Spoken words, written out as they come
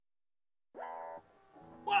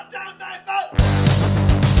And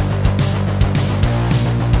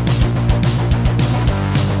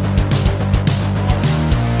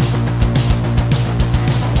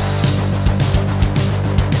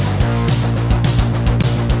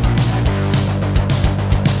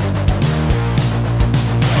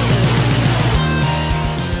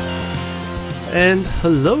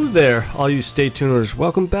hello there, all you Stay Tuners.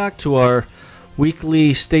 Welcome back to our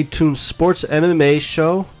weekly Stay Tuned Sports MMA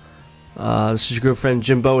show. This is your good friend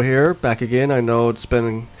Jimbo here, back again. I know it's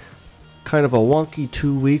been kind of a wonky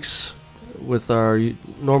 2 weeks with our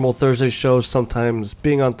normal Thursday shows, sometimes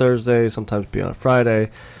being on Thursday, sometimes being on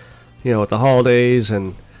Friday, you know, with the holidays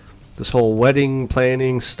and this whole wedding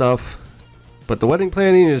planning stuff. But the wedding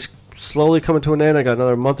planning is slowly coming to an end. I got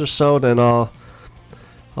another month or so, then I'll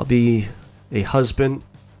be a husband,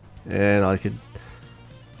 and I could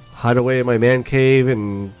hide away in my man cave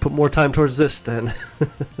and put more time towards this then.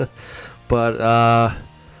 But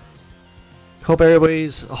hope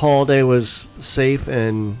everybody's holiday was safe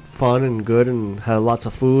and fun and good and had lots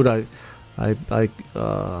of food. I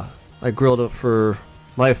grilled it for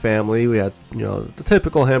my family. We had, you know, the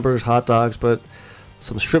typical hamburgers, hot dogs, but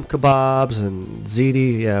some shrimp kebabs and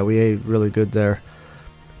ziti. Yeah, we ate really good there.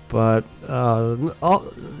 But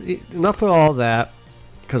enough of all that,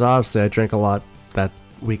 because obviously I drank a lot that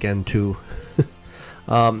weekend too.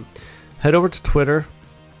 Head over to Twitter.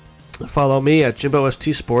 Follow me at Jimbo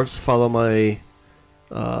ST Sports. Follow my,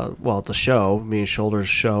 the show, Me and Shoulders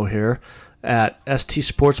show here, at ST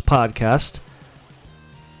Sports Podcast.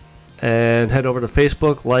 And head over to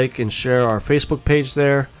Facebook, like and share our Facebook page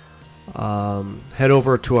there. Head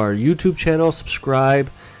over to our YouTube channel, subscribe.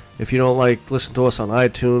 If you don't listen to us on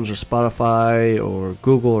iTunes or Spotify or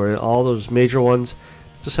Google or all those major ones,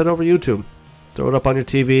 just head over to YouTube. Throw it up on your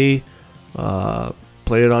TV,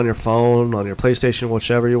 play it on your phone, on your PlayStation,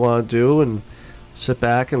 whichever you want to do, and sit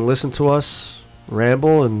back and listen to us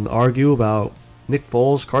ramble and argue about Nick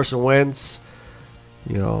Foles, Carson Wentz,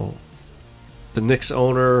 you know, the Knicks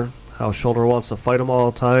owner, how Shoulder wants to fight him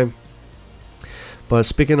all the time. But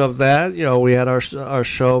speaking of that, you know, we had our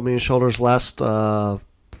show, Me and Shoulders, last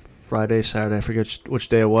Friday, Saturday, I forget which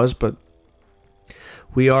day it was, but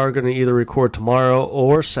we are going to either record tomorrow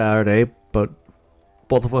or Saturday, but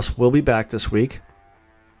both of us will be back this week.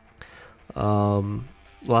 Some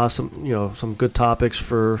good topics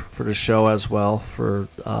for the show as well for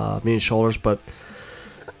Me and Shoulders, but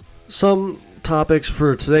some topics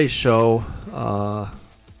for today's show,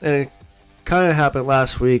 and it kind of happened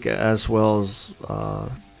last week as well as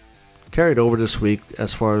carried over this week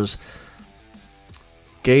as far as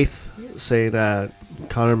Gaeth saying that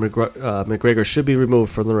Conor McGregor should be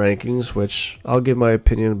removed from the rankings, which I'll give my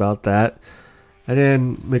opinion about that. And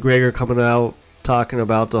then McGregor coming out talking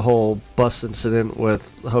about the whole bus incident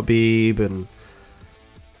with Khabib, and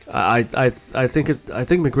I think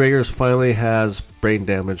McGregor finally has brain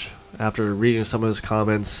damage after reading some of his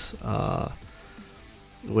comments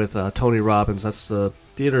with Tony Robbins. That's the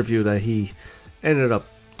interview that he ended up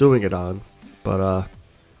doing it on, But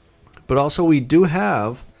also we do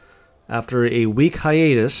have, after a week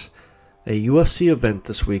hiatus, a UFC event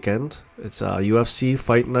this weekend. It's a UFC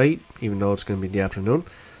Fight Night, even though it's going to be in the afternoon.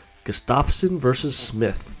 Gustafsson versus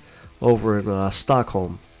Smith over in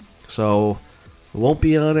Stockholm. So it won't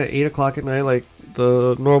be on at 8 o'clock at night like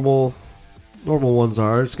the normal ones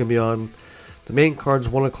are. It's going to be on, the main card's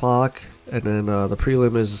 1 o'clock, and then the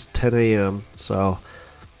prelim is 10 a.m. So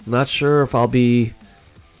I'm not sure if I'll be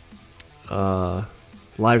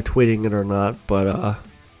live tweeting it or not, but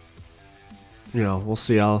we'll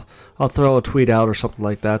see. I'll throw a tweet out or something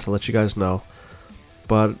like that to let you guys know.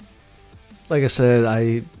 But like I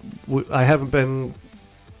said, we haven't done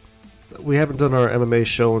our MMA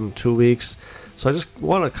show in 2 weeks, so I just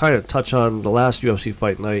want to kind of touch on the last UFC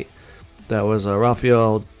Fight Night. That was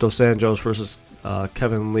Rafael Dos Anjos versus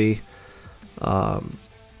Kevin Lee.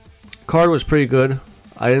 Card was pretty good.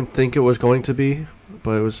 I didn't think it was going to be,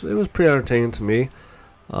 but it was pretty entertaining to me.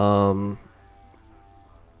 I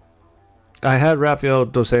had Rafael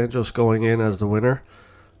Dos Anjos going in as the winner,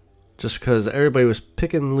 just because everybody was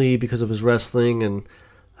picking Lee because of his wrestling and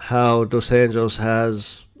how Dos Anjos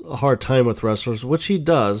has a hard time with wrestlers, which he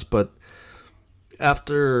does, but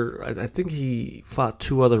after, I think he fought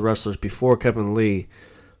two other wrestlers before Kevin Lee,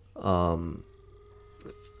 and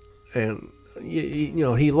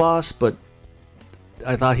he lost, but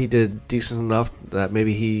I thought he did decent enough that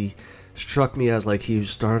maybe he struck me as like he was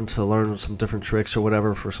starting to learn some different tricks or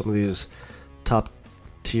whatever for some of these top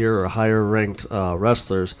tier or higher ranked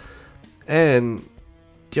wrestlers. And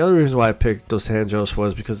the other reason why I picked Dos Anjos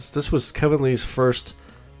was because this was Kevin Lee's first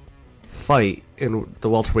fight in the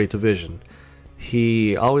welterweight division.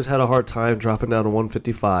 He always had a hard time dropping down to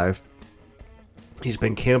 155. He's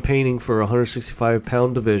been campaigning for a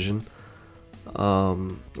 165-pound division,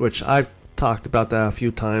 which I've talked about that a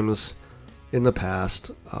few times in the past.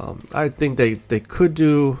 I think they could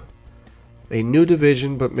do a new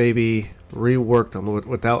division, but maybe rework them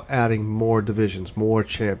without adding more divisions, more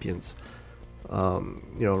champions.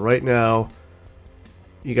 Right now,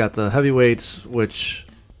 you got the heavyweights, which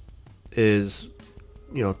is,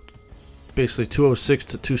 basically 206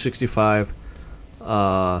 to 265.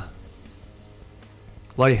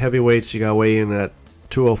 Light heavyweights, you got to weigh in at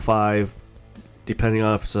 205, depending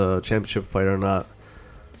on if it's a championship fight or not.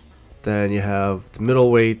 Then you have the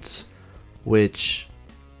middleweights, which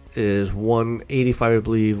is 185, I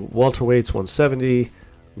believe. Welterweights 170.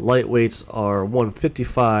 Lightweights are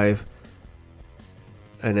 155.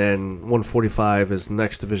 And then 145 is the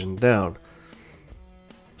next division down.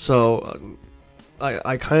 So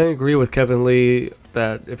I kind of agree with Kevin Lee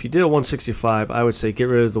that if you did a 165, I would say get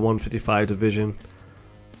rid of the 155 division.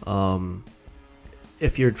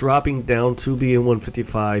 If you're dropping down to be in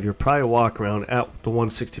 155, you're probably walk around at the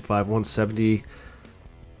 165, 170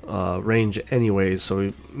 range anyways.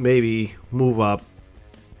 So maybe move up,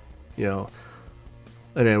 and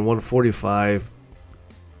then 145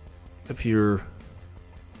 if you're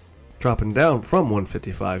dropping down from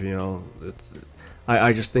 155.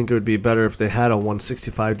 I just think it would be better if they had a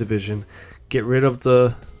 165 division. Get rid of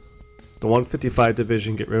the 155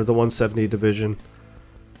 division. Get rid of the 170 division.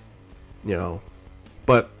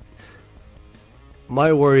 But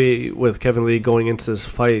my worry with Kevin Lee going into this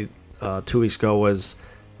fight 2 weeks ago was,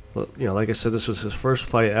 like I said, this was his first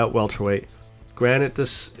fight at welterweight. Granted,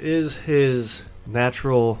 this is his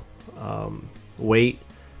natural weight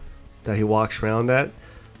that he walks around at,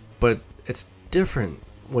 but it's different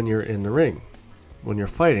when you're in the ring. When you're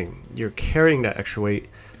fighting, you're carrying that extra weight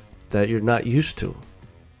that you're not used to.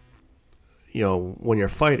 When you're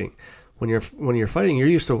fighting, when you're fighting, you're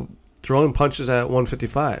used to throwing punches at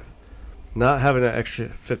 155, not having that extra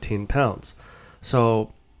 15 pounds.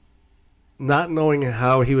 So, not knowing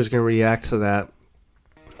how he was going to react to that,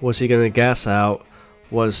 was he going to gas out?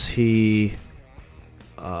 Was he,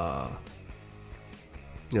 going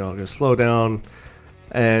to slow down?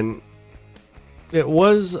 And it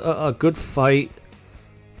was a good fight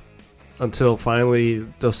until finally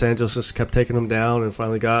Dos Anjos just kept taking him down and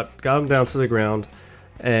finally got him down to the ground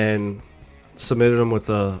and submitted him with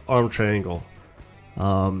a arm triangle.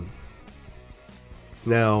 Now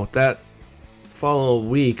that following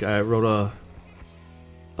week, I wrote a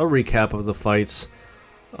recap of the fights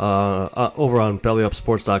over on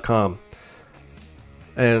BellyUpSports.com,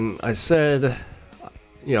 and I said,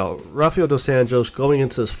 Rafael Dos Anjos going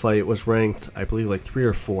into this fight was ranked, I believe, like 3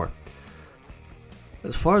 or 4.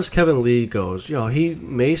 As far as Kevin Lee goes, he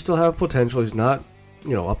may still have potential. He's not,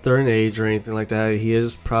 up there in age or anything like that. He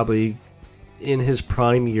is probably in his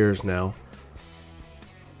prime years now.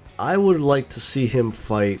 I would like to see him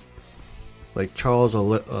fight like Charles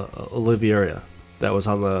Oliveira, that was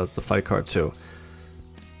on the fight card too.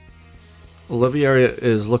 Oliveira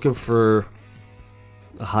is looking for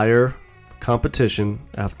a higher competition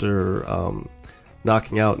after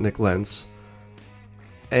knocking out Nick Lentz.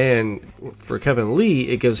 And for Kevin Lee,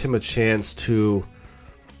 it gives him a chance to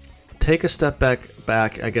take a step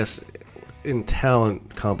back, I guess, in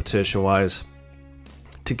talent competition-wise,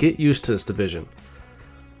 to get used to this division.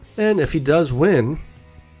 And if he does win,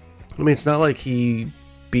 it's not like he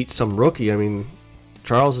beat some rookie.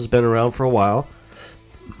 Charles has been around for a while.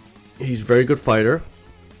 He's a very good fighter.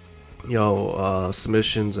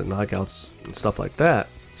 Submissions and knockouts and stuff like that.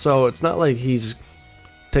 So it's not like he's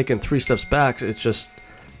taken 3 steps back. It's just,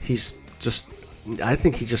 I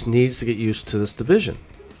think he just needs to get used to this division.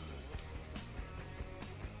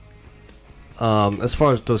 As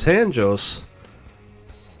far as Dos Anjos,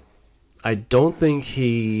 I don't think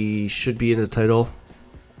he should be in the title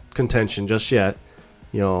contention just yet.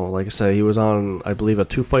 Like I said, he was on, I believe, a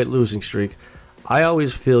 2-fight losing streak. I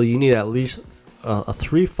always feel you need at least a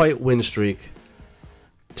 3-fight win streak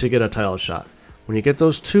to get a title shot. When you get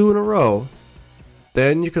those 2 in a row,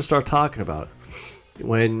 then you can start talking about it.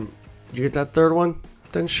 When you get that 3rd one,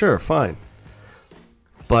 then sure, fine.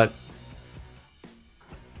 But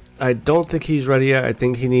I don't think he's ready yet. I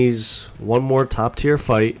think he needs one more top-tier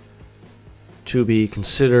fight to be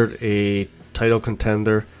considered a title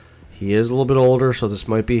contender. He is a little bit older, so this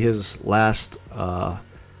might be his last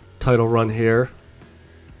title run here.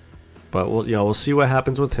 But we'll see what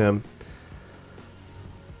happens with him.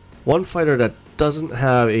 One fighter that doesn't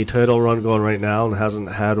have a title run going right now and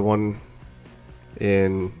hasn't had one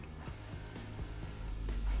in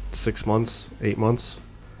 6 months, 8 months,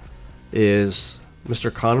 is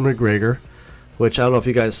Mr. Conor McGregor, which I don't know if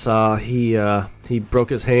you guys saw. He broke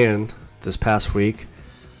his hand this past week.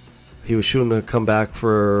 He was shooting to come back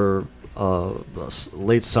for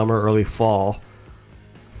late summer, early fall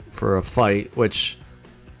for a fight, which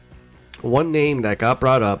one name that got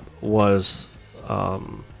brought up was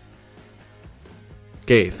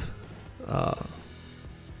Gaeth.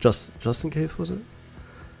 Justin Gaeth, was it?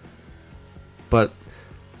 But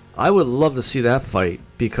I would love to see that fight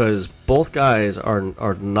because both guys are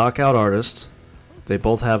knockout artists. They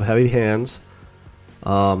both have heavy hands.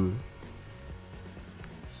 The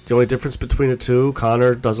only difference between the two,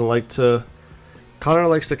 Conor likes to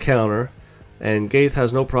counter, and Gaeth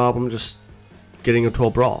has no problem just getting into a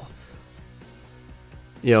brawl.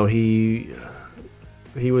 You know, he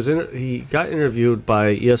got interviewed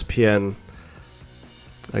by ESPN,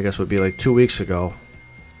 I guess would be like 2 weeks ago.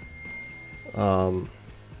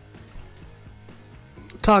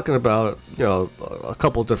 Talking about, you know, a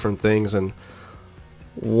couple different things, and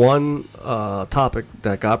one topic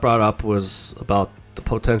that got brought up was about the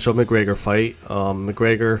potential McGregor fight.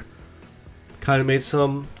 McGregor kind of made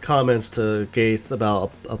some comments to Gaeth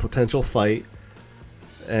about a potential fight,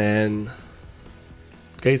 and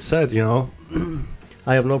Gaeth said, you know,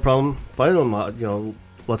 I have no problem fighting him. You know,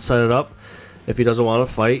 let's set it up. If he doesn't want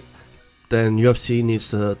to fight, then UFC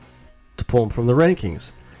needs to pull him from the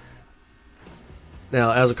rankings.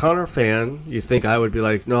 Now, as a Conor fan, you think I would be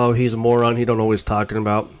like, no, he's a moron. He don't know what he's talking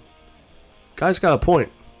about. Guy's got a point.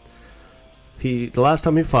 The last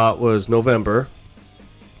time he fought was November.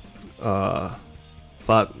 Fought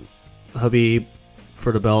Khabib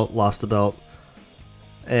for the belt, lost the belt.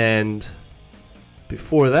 And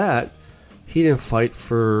before that, he didn't fight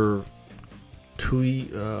for 2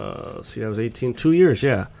 years,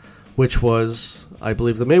 yeah. Which was, I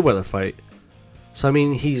believe, the Mayweather fight. So, I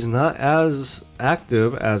mean, he's not as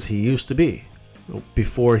active as he used to be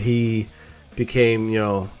before he became, you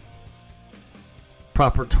know,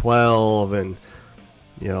 Proper 12 and,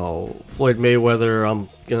 you know, Floyd Mayweather, I'm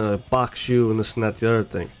going to box you and this and that, the other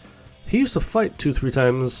thing. He used to fight 2-3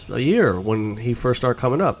 times a year when he first started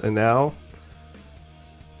coming up, and now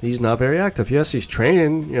he's not very active. Yes, he's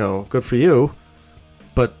training, you know, good for you,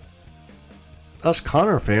 but us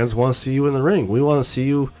Conor fans want to see you in the ring. We want to see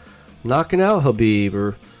you knocking out Khabib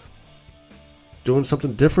or doing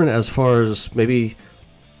something different as far as maybe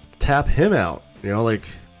tap him out. You know, like,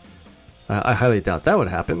 I highly doubt that would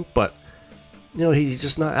happen, but, you know, he's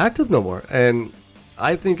just not active no more. And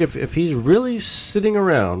I think if he's really sitting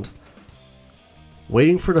around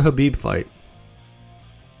waiting for the Khabib fight,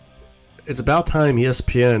 it's about time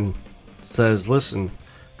ESPN says, listen,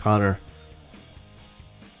 Conor,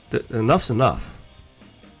 enough's enough.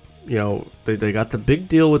 You know, they got the big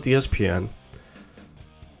deal with ESPN.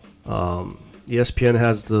 ESPN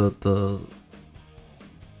has the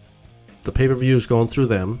pay-per-views going through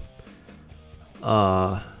them.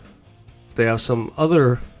 They have some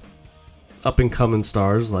other up-and-coming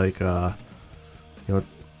stars like, you know,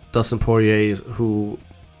 Dustin Poirier, who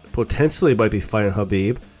potentially might be fighting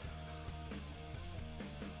Khabib.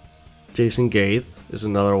 Jason Gaeth is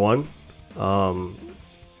another one.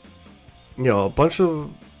 You know, a bunch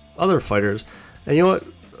of other fighters. And you know what?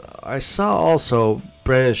 I saw also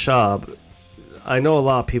Brandon Schaub. I know a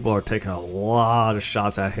lot of people are taking a lot of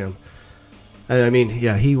shots at him. And I mean,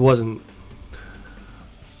 yeah, he was a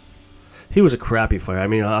crappy fighter. I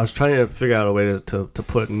mean, I was trying to figure out a way to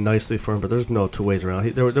put it nicely for him, but there's no two ways around.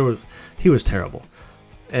 He was terrible.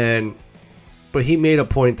 But he made a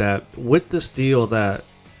point that with this deal that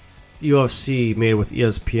UFC made with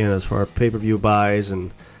ESPN as far as pay-per-view buys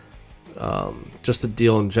and just the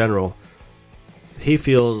deal in general, he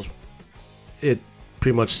feels it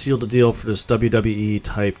pretty much sealed the deal for this WWE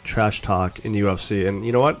type trash talk in UFC. And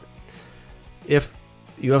you know what? If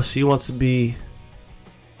UFC wants to be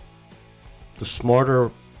the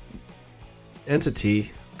smarter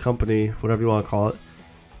entity, company, whatever you want to call it,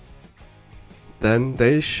 then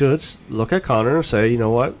they should look at Conor and say, you know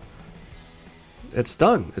what? It's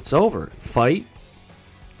done. It's over. Fight,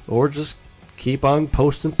 or just keep on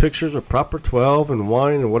posting pictures of Proper 12 and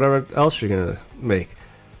wine and whatever else you're going to make.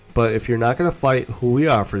 But if you're not going to fight who we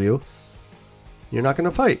offer you, you're not going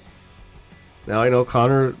to fight. Now, I know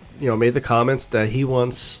Conor, you know, made the comments that he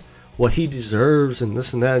wants what he deserves and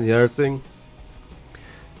this and that and the other thing.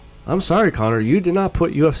 I'm sorry, Conor, you did not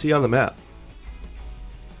put UFC on the map.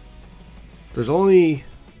 There's only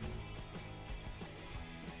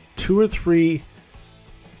 2 or 3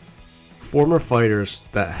 former fighters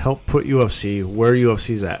that helped put UFC where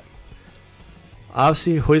UFC's at.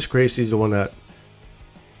 Obviously, Royce Gracie's the one that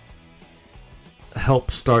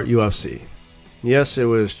helped start UFC. Yes, it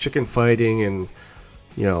was chicken fighting and,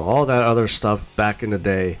 all that other stuff back in the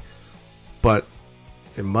day. But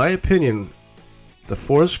in my opinion, the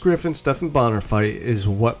Forrest Griffin Stephan Bonnar fight is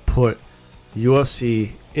what put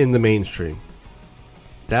UFC in the mainstream.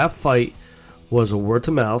 That fight was a word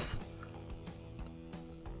to mouth,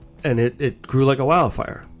 and it grew like a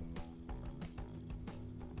wildfire.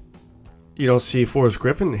 You don't see Forrest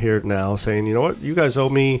Griffin here now saying, you know what, you guys owe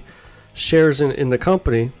me shares in the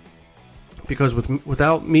company, because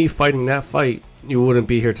without me fighting that fight, you wouldn't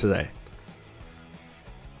be here today.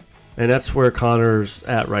 And that's where Conor's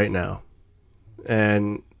at right now.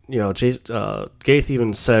 And, Gaeth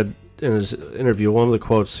even said in his interview, one of the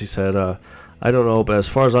quotes, he said, I don't know, but as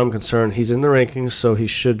far as I'm concerned, he's in the rankings, so he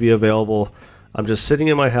should be available. I'm just sitting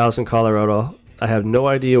in my house in Colorado. I have no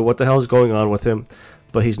idea what the hell is going on with him,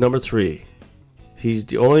 but he's number 3. He's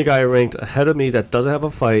the only guy ranked ahead of me that doesn't have a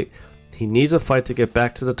fight. He needs a fight to get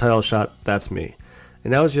back to the title shot. That's me.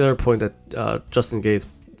 And that was the other point that Justin Gaeth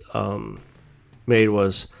made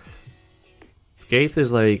was Gaeth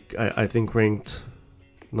is like, I think, ranked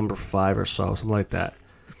number 5 or so, something like that.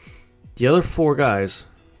 The other 3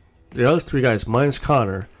 guys, minus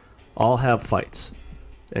Conor, all have fights.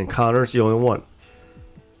 And Conor's the only one.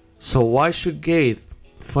 So why should Gaeth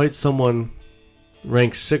fight someone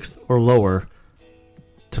ranked 6th or lower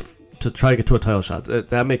to try to get to a title shot?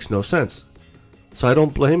 That makes no sense. So I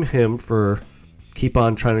don't blame him for keep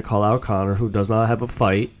on trying to call out Conor, who does not have a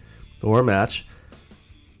fight or a match.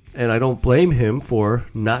 And I don't blame him for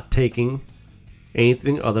not taking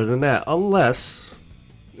anything other than that, unless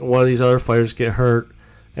one of these other fighters get hurt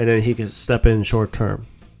and then he can step in short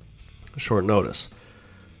notice.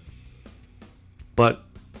 But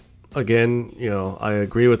again, I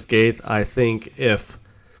agree with Gaeth. I think if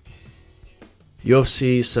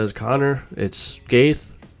UFC says Conor, it's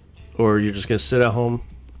Gaeth, or you're just going to sit at home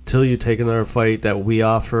till you take another fight that we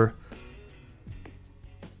offer,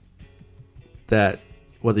 that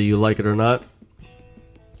whether you like it or not,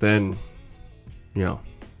 then,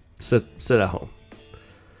 sit at home.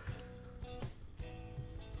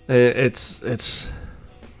 It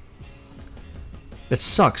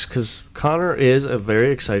sucks because Conor is a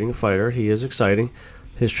very exciting fighter. He is exciting.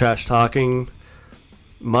 His trash talking,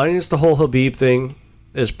 minus the whole Khabib thing,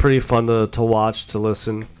 is pretty fun to watch, to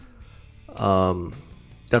listen.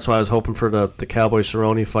 That's why I was hoping for the Cowboy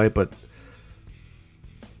Cerrone fight, but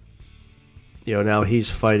now he's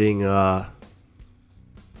fighting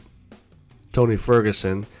Tony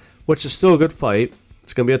Ferguson, which is still a good fight.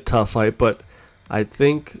 It's going to be a tough fight, but I'm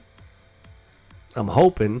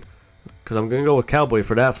hoping, because I'm going to go with Cowboy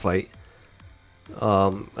for that fight.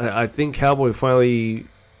 I think Cowboy finally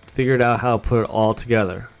figured out how to put it all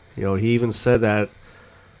together. He even said that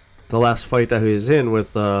the last fight that he was in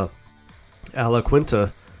with Al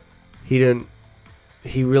Quinta,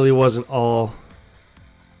 he really wasn't all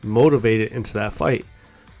motivated into that fight,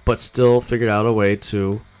 but still figured out a way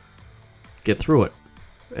to get through it,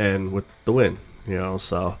 and with the win.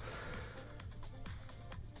 So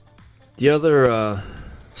the other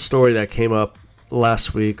story that came up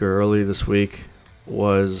last week or early this week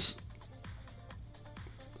was,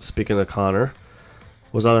 speaking of Conor,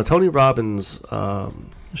 was on a Tony Robbins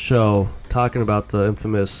show talking about the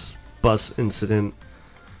infamous bus incident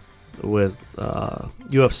with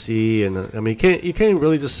UFC, and I mean you can't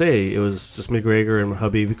really just say it was just McGregor and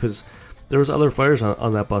Khabib, because there was other fighters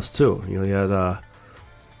on that bus too. You had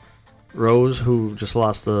Rose, who just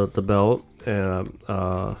lost the belt, and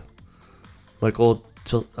Michael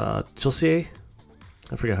Chiesa,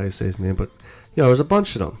 I forget how you say his name, but there was a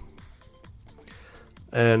bunch of them.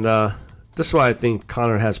 And this is why I think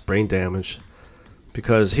Conor has brain damage,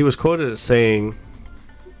 because he was quoted as saying,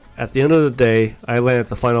 "At the end of the day, I landed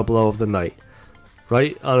the final blow of the night,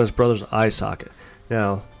 right on his brother's eye socket."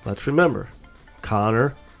 Now, let's remember,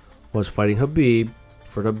 Conor was fighting Khabib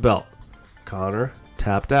for the belt. Conor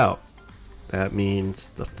tapped out. That means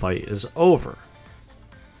the fight is over.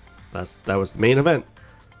 That was the main event.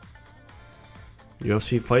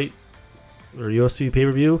 UFC fight, or UFC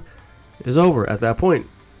pay-per-view, is over at that point.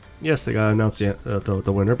 Yes, they got to announce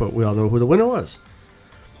the winner, but we all know who the winner was.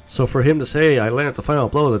 So for him to say, "I landed the final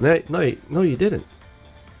blow of the night," no, you didn't.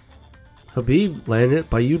 Khabib landed it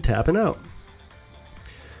by you tapping out.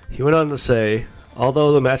 He went on to say,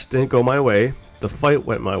 "Although the match didn't go my way, the fight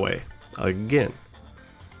went my way. Again.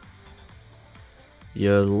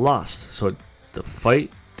 You lost, so the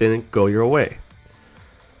fight didn't go your way."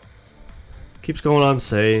 Keeps going on to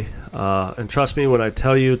say, "And trust me when I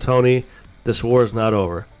tell you, Tony, this war is not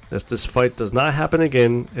over. If this fight does not happen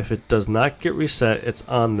again, if it does not get reset, it's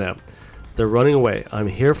on them. They're running away. I'm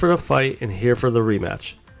here for the fight and here for the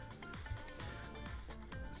rematch."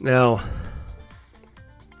 Now,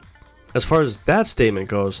 as far as that statement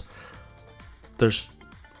goes, there's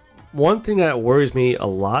one thing that worries me a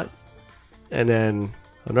lot, and then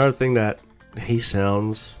another thing that he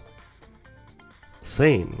sounds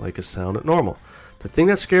sane, like it sounded normal. The thing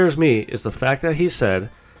that scares me is the fact that he said,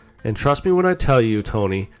 and trust me when I tell you,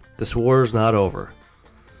 Tony, this war is not over.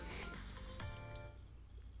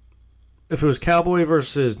 If it was Cowboy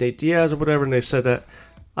versus Nate Diaz or whatever, and they said that,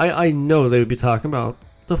 I know they would be talking about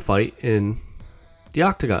the fight in the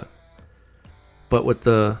Octagon. But with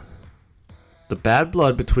the bad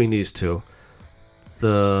blood between these two,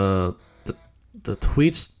 the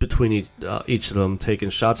tweets between each of them, taking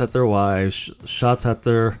shots at their wives, shots at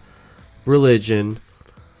their religion,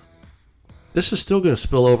 this is still going to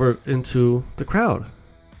spill over into the crowd.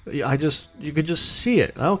 You could just see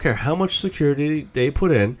it. I don't care how much security they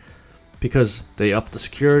put in, because they upped the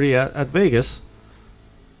security at Vegas,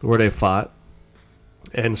 where they fought,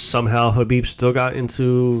 and somehow Khabib still got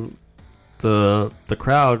into the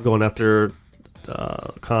crowd going after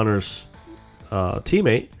Conor's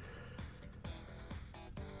teammate.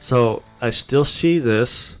 So I still see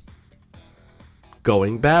this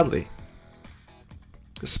going badly,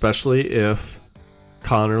 especially if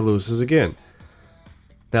Conor loses again.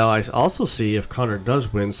 Now I also see if Conor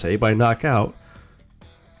does win, say by knockout,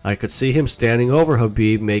 I could see him standing over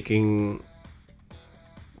Khabib making,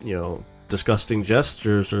 disgusting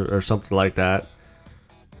gestures or something like that.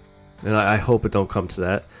 And I hope it don't come to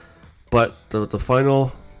that. But the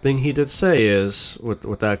final thing he did say is,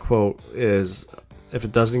 with that quote, is if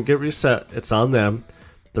it doesn't get reset, it's on them.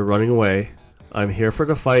 They're running away. I'm here for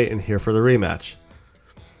the fight and here for the rematch.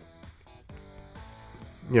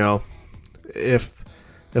 If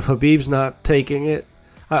Khabib's not taking it,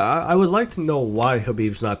 I would like to know why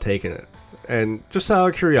Khabib's not taking it. And just out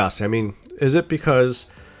of curiosity, I mean, is it because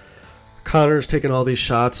Conor's taking all these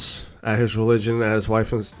shots at his religion, at his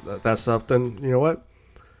wife and that stuff? Then, you know what?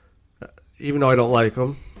 Even though I don't like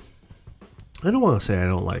him, I don't want to say I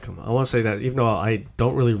don't like him. I want to say that even though I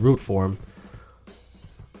don't really root for him,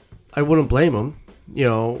 I wouldn't blame him.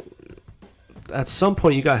 At some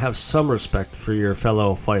point you got to have some respect for your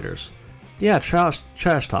fellow fighters. Yeah, trash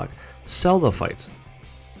talk. Sell the fights.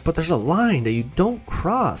 But there's a line that you don't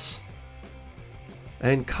cross.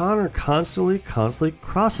 And Conor constantly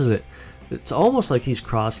crosses it. It's almost like he's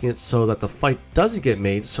crossing it so that the fight doesn't get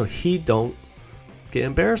made, so he don't get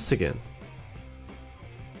embarrassed again.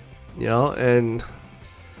 And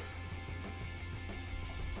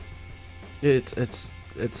it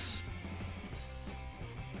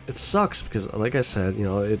sucks because, like I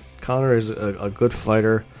said, Conor is a good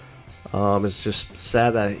fighter. It's just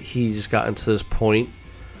sad that he's gotten to this point.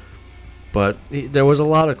 But there was a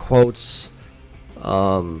lot of quotes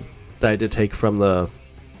that I did take from the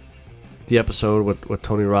episode with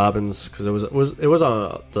Tony Robbins, because it was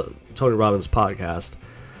on the Tony Robbins podcast,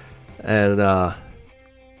 and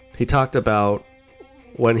he talked about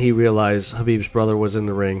when he realized Khabib's brother was in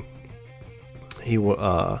the ring. He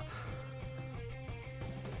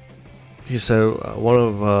said one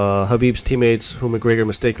of Khabib's teammates, who McGregor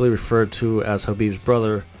mistakenly referred to as Khabib's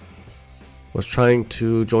brother, was trying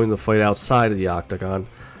to join the fight outside of the octagon.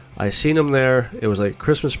 I seen him there. It was like a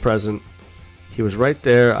Christmas present. He was right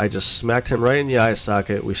there. I just smacked him right in the eye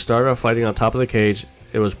socket. We started our fighting on top of the cage.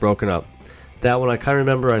 It was broken up. That one I kind of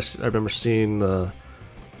remember. I remember seeing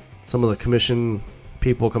some of the commission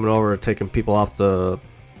people coming over, taking people off the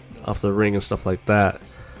ring and stuff like that.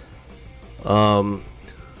 One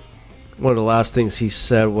of the last things he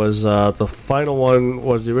said was the final one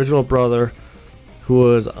was the original brother, who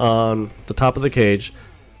was on the top of the cage.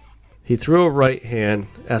 He threw a right hand.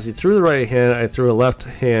 As he threw the right hand, I threw a left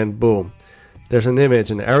hand. Boom. There's an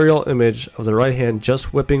aerial image of the right hand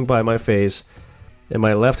just whipping by my face, and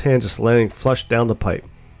my left hand just landing flush down the pipe.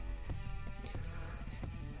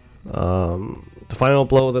 The final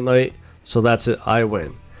blow of the night, so that's it. I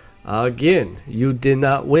win. Again, you did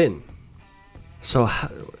not win. So,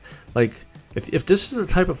 if this is the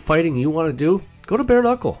type of fighting you want to do, go to bare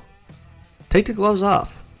knuckle. Take the gloves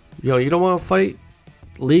off. You don't want to fight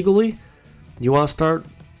legally. You want to start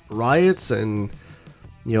riots and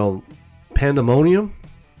pandemonium.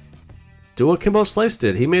 Do what Kimbo Slice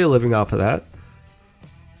did. He made a living off of that.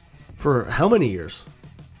 For how many years?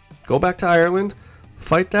 Go back to Ireland,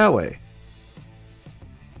 fight that way.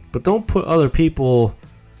 But don't put other people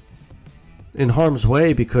in harm's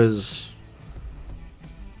way because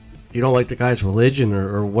you don't like the guy's religion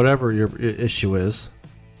or whatever your issue is.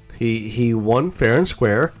 He won fair and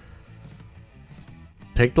square.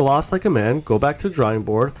 Take the loss like a man. Go back to the drawing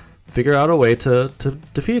board. Figure out a way to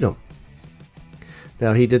defeat him.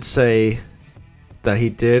 Now, he did say that he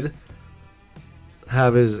did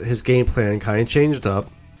have his game plan kind of changed up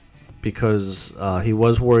because he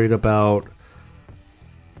was worried about,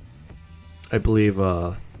 I believe,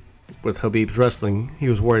 with Khabib's wrestling, he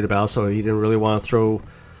was worried about, so he didn't really want to throw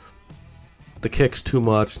the kicks too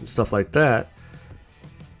much and stuff like that.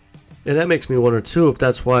 And that makes me wonder too if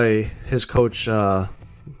that's why his coach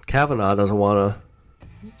Kavanaugh doesn't want to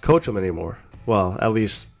coach him anymore. Well, at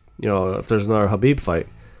least, if there's another Khabib fight.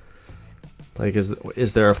 Like,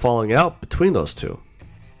 is there a falling out between those two?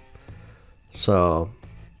 So,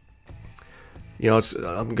 I'm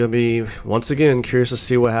going to be, once again, curious to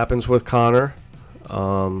see what happens with Conor.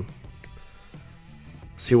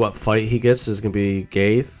 See what fight he gets. Is going to be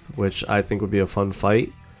Gaeth, which I think would be a fun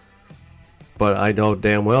fight. But I know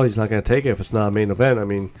damn well he's not going to take it if it's not a main event. I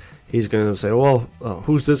mean, he's going to say, well,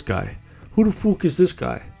 who's this guy? Who the fuck is this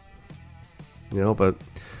guy? But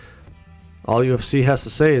all UFC has to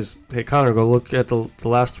say is, hey, Conor, go look at the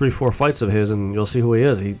last 3-4 fights of his and you'll see who he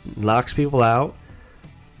is. He knocks people out,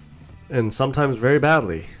 and sometimes very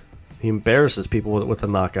badly. He embarrasses people with the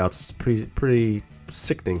knockouts. It's pretty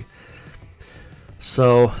sickening.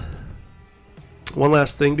 So, one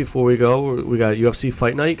last thing before we go. We got UFC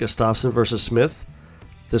Fight Night, Gustafsson versus Smith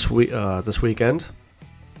this weekend.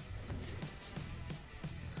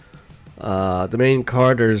 The main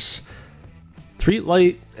card, there's 3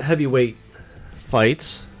 light heavyweight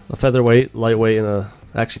fights, a featherweight, lightweight, and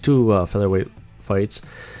actually 2 featherweight fights.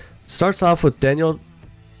 Starts off with Daniel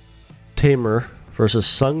Tamer versus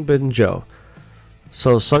Sung Bin Jo.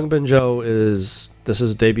 So Sung Bin Jo is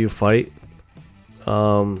his debut fight.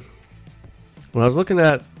 When I was looking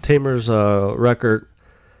at Tamer's record,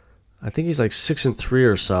 I think he's like 6-3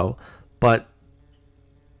 or so, but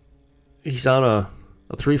he's on a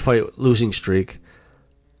 3-fight losing streak.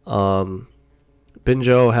 Bin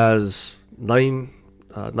Jo has 9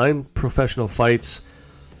 professional fights,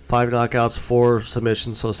 5 knockouts, 4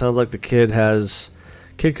 submissions. So it sounds like the kid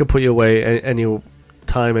could put you away any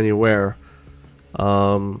time, anywhere.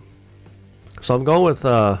 So I'm going with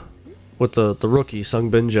the rookie Sung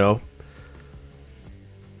Bin Jo.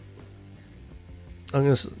 I'm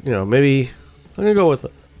gonna go with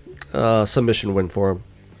a submission win for him.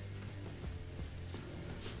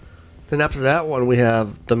 Then after that one, we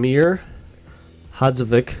have Damir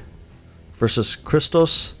Hadzovic versus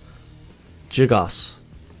Christos Gigas.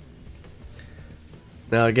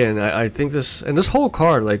 Now again, I think this whole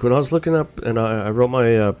card, like when I was looking up and I wrote my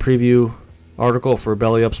preview article for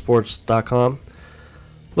BellyUpSports.com,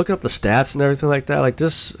 looking up the stats and everything like that, like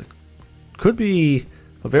this could be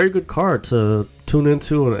a very good card to tune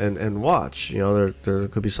into and watch. There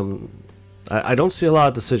could be some. I don't see a lot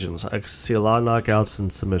of decisions. I see a lot of knockouts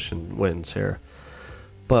and submission wins here.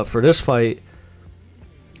 But for this fight,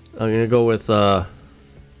 I'm gonna go with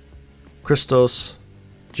Christos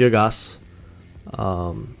Gigas.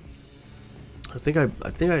 I think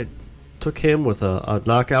I took him with a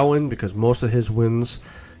knockout win because most of his wins,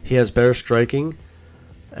 he has better striking.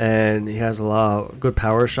 And he has a lot of good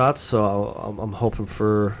power shots, so I'm hoping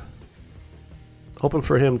for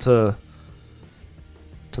him to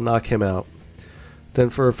knock him out. Then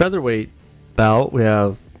for a featherweight bout, we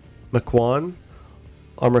have Makwan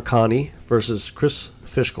Amirkhani versus Chris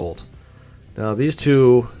Fishgold. Now these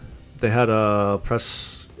two, they had a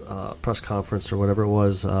press conference or whatever it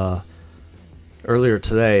was earlier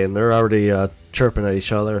today, and they're already chirping at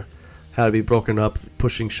each other. Had to be broken up,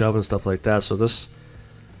 pushing, shoving, stuff like that. So this.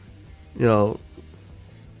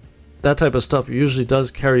 That type of stuff usually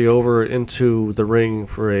does carry over into the ring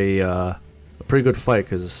for a pretty good fight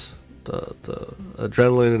because the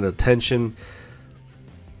adrenaline and the tension,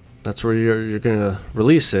 that's where you're going to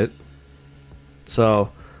release it.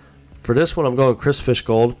 So for this one, I'm going Chris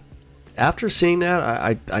Fishgold. After seeing that,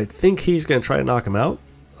 I think he's going to try to knock him out.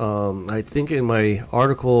 I think in my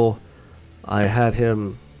article, I had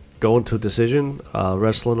him go into a decision,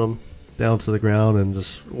 wrestling him down to the ground and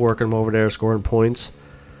just working him over there, scoring points.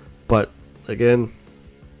 But again,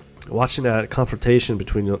 watching that confrontation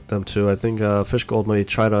between them two, I think Fishgold may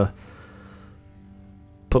try to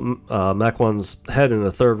put Makwan's head in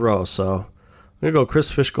the third row. So I'm going to go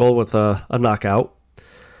Chris Fishgold with a knockout.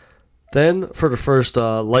 Then for the first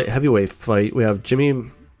light heavyweight fight, we have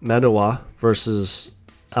Jimmy Manuwa versus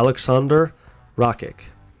Alexander Rakic.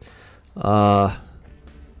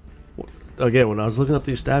 Again, when I was looking up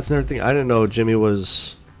these stats and everything, I didn't know Jimmy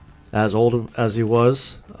was as old as he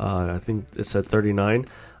was. I think it said 39.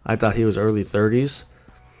 I thought he was early 30s.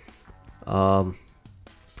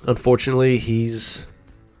 Unfortunately, he's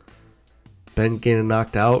been getting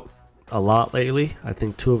knocked out a lot lately. I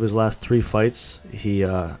think 2 of his last 3 fights,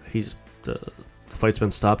 the fight's been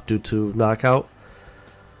stopped due to knockout.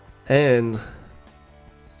 and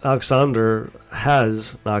Alexander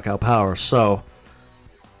has knockout power. So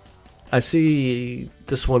I see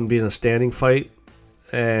this one being a standing fight,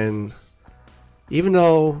 and even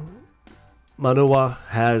though Manuwa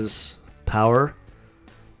has power,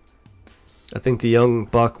 I think the young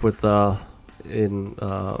buck with Alexander,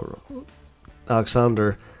 I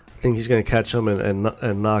think he's going to catch him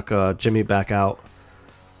and knock Jimmy back out,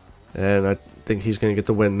 and I think he's going to get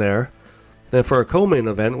the win there. Then for our co-main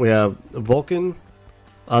event, we have Volkan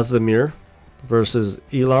Ozdemir versus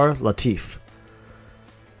Ilir Latif.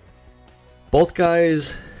 Both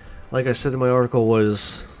guys, like I said in my article,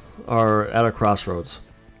 are at a crossroads.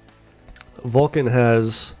 Volkan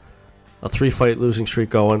has a 3-fight losing streak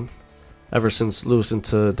going ever since losing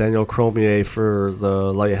to Daniel Cormier for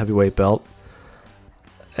the light heavyweight belt.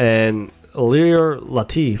 And Ilir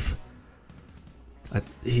Latif,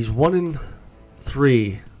 he's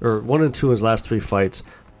 1-3 or 1-2 in his last 3 fights,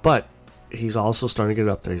 but he's also starting to get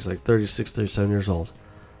up there. He's like 36, 37 years old.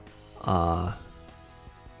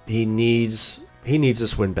 He needs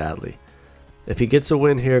this win badly. If he gets a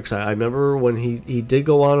win here, because I remember when he did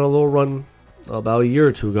go on a little run about a year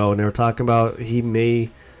or two ago, and they were talking about he may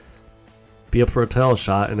be up for a title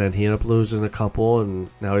shot, and then he ended up losing a couple, and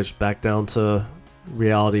now he's back down to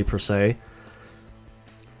reality per se.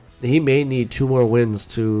 He may need 2 more wins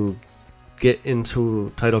to get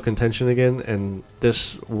into title contention again, and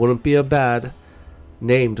this wouldn't be a bad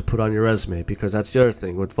name to put on your resume, because that's the other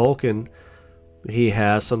thing. With Volkan, he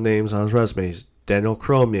has some names on his resume. He's Daniel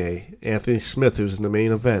Cormier, Anthony Smith, who's in the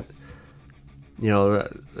main event. You know,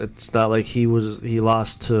 it's not like he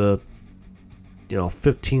lost to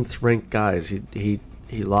 15th ranked guys. He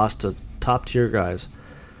lost to top tier guys.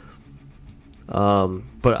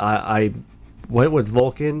 But I went with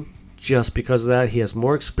Volkan just because of that. He has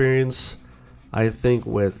more experience, I think,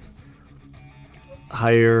 with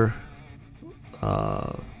higher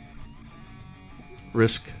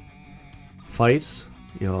risk fights.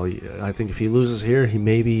 I think if he loses here, he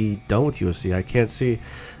may be done with UFC. I can't see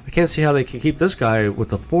how they can keep this guy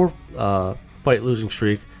with a 4-fight losing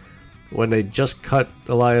streak when they just cut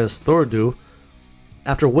Elias Thordu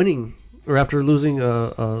after losing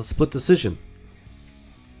a split decision,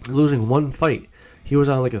 losing 1 fight. He was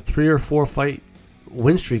on like a 3 or 4 fight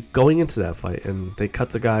win streak going into that fight, and they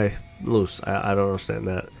cut the guy loose. I don't understand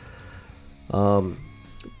that.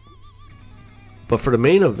 But for the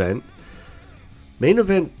main event,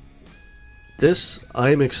 this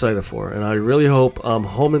I am excited for, and I really hope I'm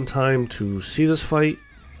home in time to see this fight,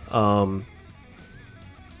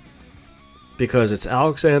 because it's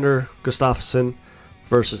Alexander Gustafsson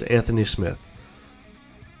versus Anthony Smith.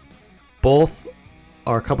 Both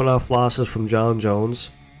are coming off losses from John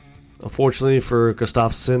Jones. Unfortunately for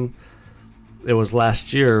Gustafsson, it was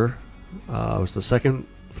last year. It was the second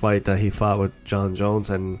fight that he fought with John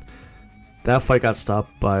Jones, and that fight got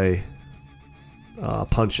stopped by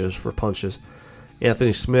punches.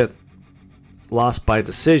 Anthony Smith lost by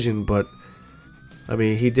decision, but I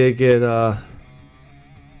mean, he did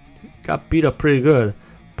got beat up pretty good.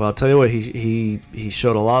 But I'll tell you what, he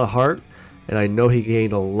showed a lot of heart, and I know he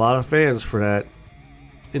gained a lot of fans for that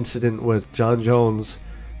incident with John Jones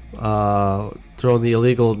throwing the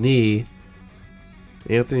illegal knee.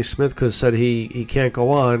 Anthony Smith could have said he can't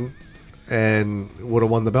go on and would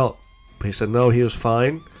have won the belt. But he said no, he was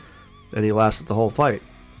fine, and he lasted the whole fight.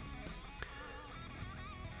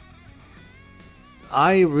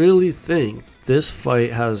 I really think this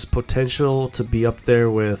fight has potential to be up there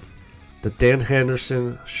with the Dan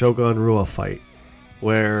Henderson Shogun Rua fight,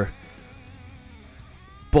 where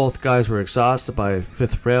both guys were exhausted by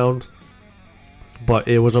 5th round, but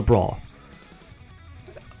it was a brawl.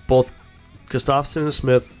 Both Gustafsson and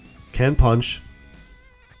Smith can punch.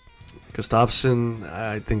 Gustafsson,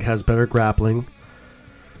 I think, has better grappling.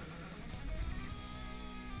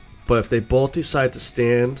 But if they both decide to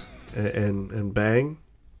stand and bang,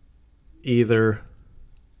 either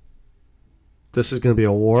this is going to be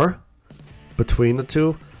a war between the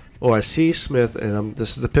two, or I see Smith, and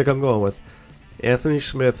this is the pick I'm going with, Anthony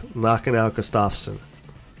Smith knocking out Gustafsson.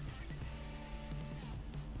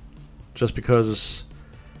 Just because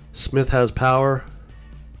Smith has power,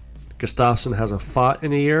 Gustafsson hasn't fought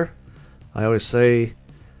in a year. I always say,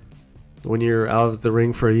 when you're out of the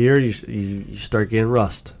ring for a year, you start getting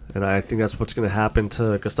rust, and I think that's what's going to happen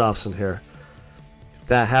to Gustafsson here. If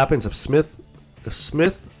that happens, if Smith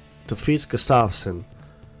defeats Gustafsson,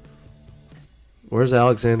 where's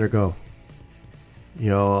Alexander go?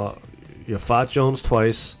 You fought Jones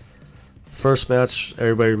twice. First match,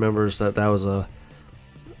 everybody remembers that was a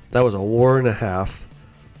war and a half.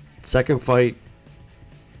 Second fight,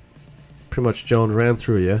 pretty much Jones ran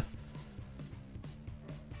through you.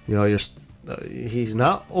 he's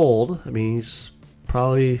not old. I mean, he's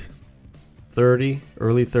probably 30,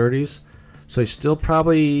 early 30s. So he's still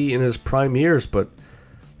probably in his prime years, but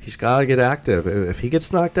he's got to get active. If he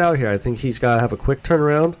gets knocked out here, I think he's got to have a quick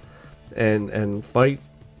turnaround and fight,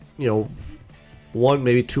 one,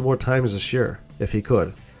 maybe two more times this year, if he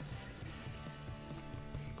could.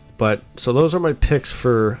 But, so those are my picks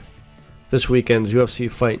for this weekend's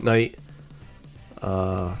UFC Fight Night.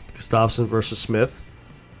 Gustafsson versus Smith.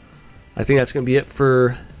 I think that's going to be it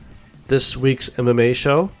for this week's MMA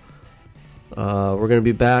show. We're going to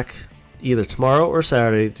be back either tomorrow or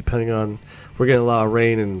Saturday, depending on... We're getting a lot of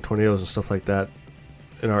rain and tornadoes and stuff like that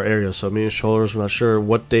in our area. So me and Shoulders, we're not sure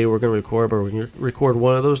what day we're going to record, but we're going to record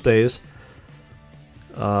one of those days.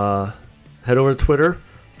 Head over to Twitter.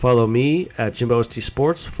 Follow me at Jimbo ST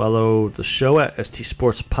Sports. Follow the show at ST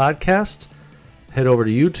Sports Podcast. Head over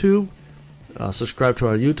to YouTube. Subscribe to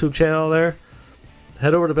our YouTube channel there.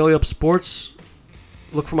 Head over to Belly Up Sports.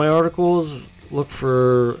 Look for my articles. Look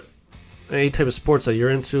for any type of sports that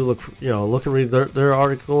you're into. Look and read their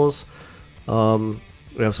articles. We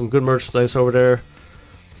have some good merchandise over there.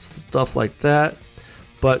 Stuff like that.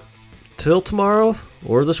 But till tomorrow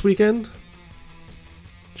or this weekend,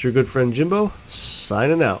 it's your good friend Jimbo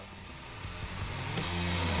signing out.